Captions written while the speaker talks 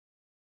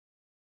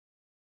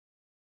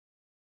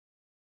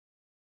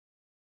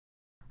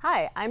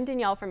Hi, I'm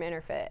Danielle from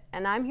Interfit,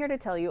 and I'm here to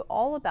tell you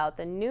all about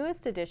the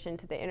newest addition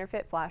to the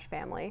Interfit Flash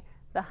family,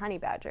 the Honey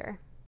Badger.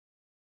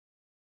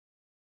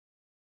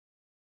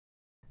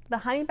 The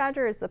Honey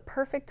Badger is the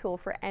perfect tool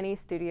for any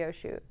studio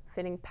shoot,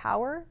 fitting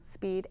power,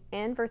 speed,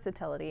 and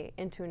versatility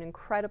into an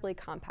incredibly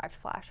compact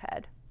flash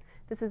head.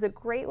 This is a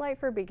great light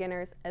for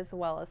beginners as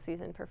well as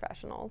seasoned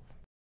professionals.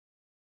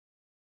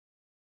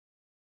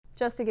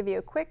 Just to give you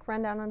a quick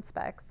rundown on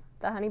specs,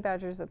 the Honey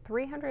Badger is a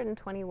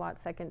 320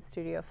 watt-second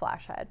studio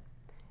flash head.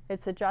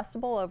 It's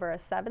adjustable over a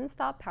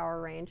 7-stop power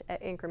range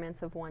at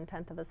increments of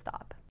 1/10 of a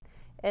stop.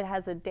 It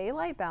has a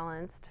daylight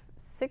balanced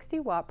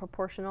 60 watt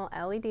proportional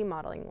LED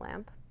modeling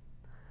lamp,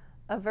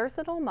 a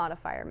versatile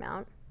modifier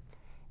mount,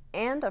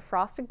 and a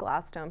frosted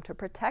glass dome to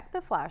protect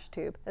the flash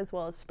tube as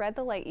well as spread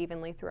the light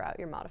evenly throughout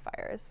your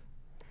modifiers.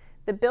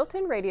 The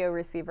built-in radio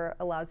receiver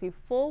allows you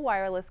full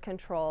wireless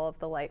control of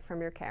the light from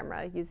your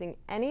camera using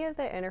any of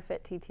the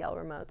Interfit TTL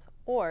remotes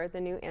or the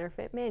new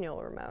Interfit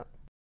manual remote.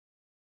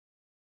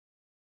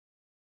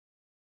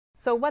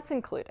 So what's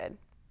included?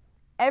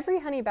 Every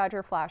Honey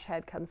Badger flash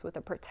head comes with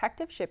a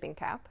protective shipping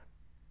cap,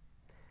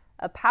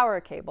 a power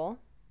cable,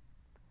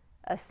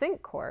 a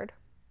sync cord,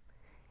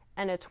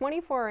 and a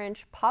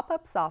 24-inch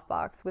pop-up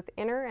softbox with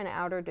inner and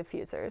outer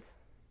diffusers.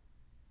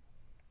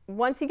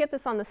 Once you get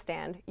this on the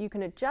stand, you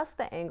can adjust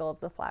the angle of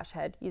the flash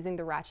head using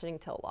the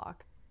ratcheting tilt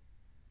lock.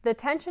 The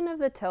tension of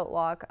the tilt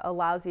lock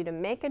allows you to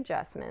make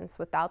adjustments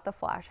without the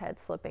flash head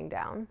slipping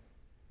down.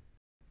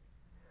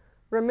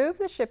 Remove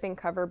the shipping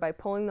cover by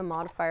pulling the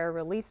modifier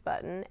release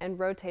button and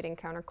rotating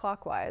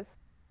counterclockwise.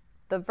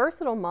 The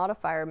versatile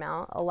modifier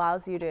mount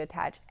allows you to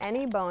attach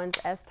any Bowens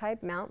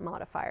S-type mount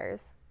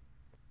modifiers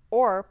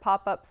or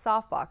pop-up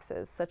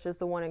softboxes such as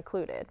the one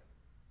included.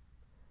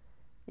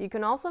 You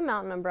can also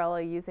mount an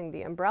umbrella using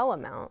the umbrella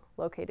mount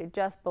located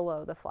just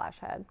below the flash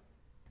head.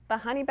 The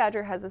Honey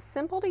Badger has a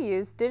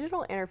simple-to-use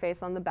digital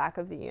interface on the back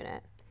of the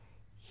unit.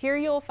 Here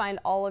you'll find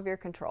all of your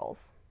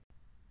controls.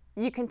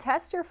 You can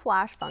test your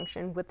flash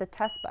function with the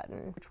test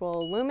button, which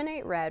will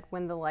illuminate red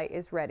when the light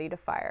is ready to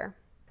fire.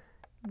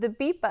 The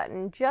beep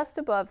button just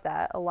above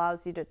that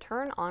allows you to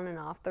turn on and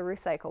off the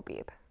recycle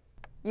beep.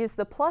 Use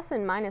the plus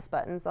and minus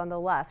buttons on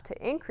the left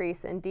to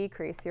increase and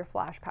decrease your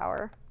flash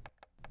power.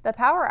 The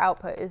power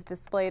output is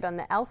displayed on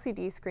the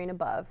LCD screen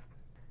above.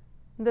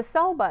 The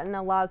cell button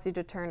allows you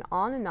to turn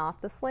on and off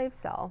the slave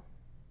cell.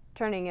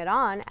 Turning it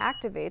on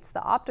activates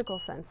the optical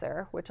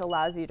sensor, which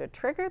allows you to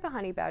trigger the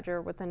Honey Badger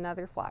with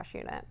another flash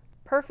unit.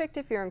 Perfect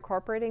if you're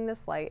incorporating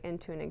this light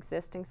into an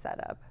existing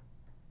setup.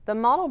 The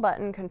model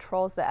button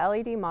controls the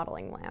LED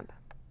modeling lamp.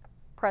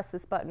 Press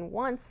this button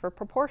once for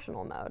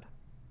proportional mode.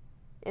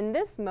 In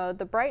this mode,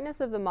 the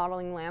brightness of the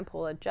modeling lamp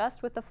will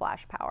adjust with the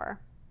flash power.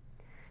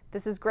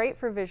 This is great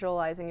for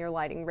visualizing your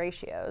lighting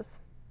ratios.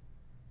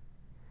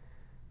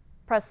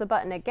 Press the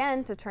button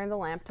again to turn the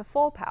lamp to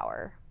full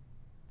power.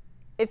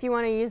 If you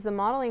want to use the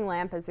modeling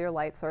lamp as your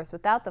light source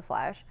without the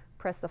flash,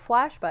 press the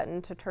flash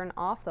button to turn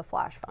off the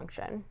flash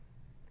function.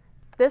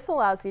 This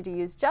allows you to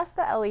use just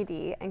the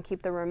LED and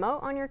keep the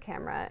remote on your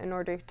camera in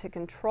order to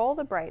control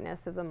the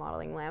brightness of the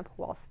modeling lamp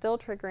while still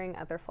triggering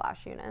other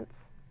flash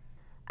units.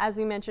 As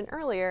we mentioned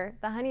earlier,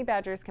 the Honey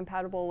Badger is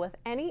compatible with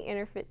any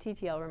Interfit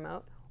TTL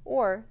remote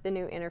or the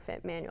new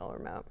Interfit manual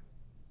remote.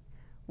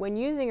 When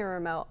using a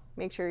remote,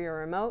 make sure your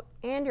remote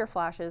and your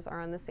flashes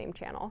are on the same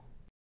channel.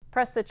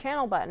 Press the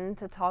channel button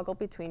to toggle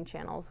between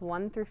channels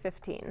 1 through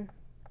 15.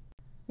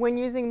 When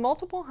using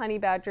multiple Honey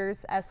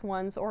Badgers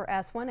S1s or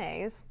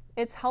S1As,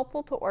 it's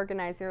helpful to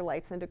organize your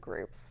lights into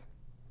groups.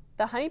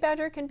 The Honey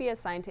Badger can be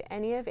assigned to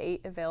any of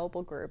 8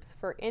 available groups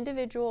for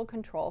individual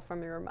control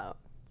from your remote.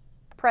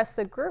 Press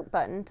the group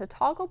button to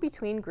toggle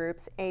between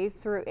groups A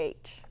through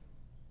H.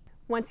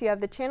 Once you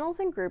have the channels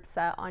and groups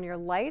set on your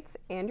lights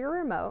and your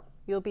remote,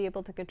 you'll be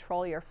able to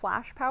control your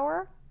flash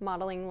power,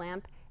 modeling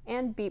lamp,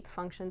 and beep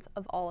functions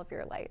of all of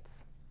your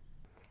lights.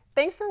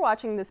 Thanks for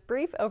watching this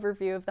brief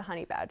overview of the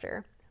Honey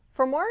Badger.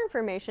 For more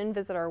information,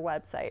 visit our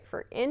website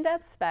for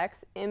in-depth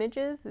specs,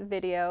 images,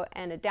 video,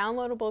 and a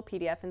downloadable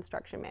PDF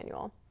instruction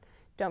manual.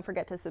 Don't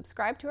forget to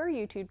subscribe to our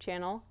YouTube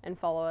channel and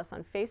follow us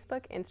on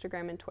Facebook,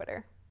 Instagram, and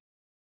Twitter.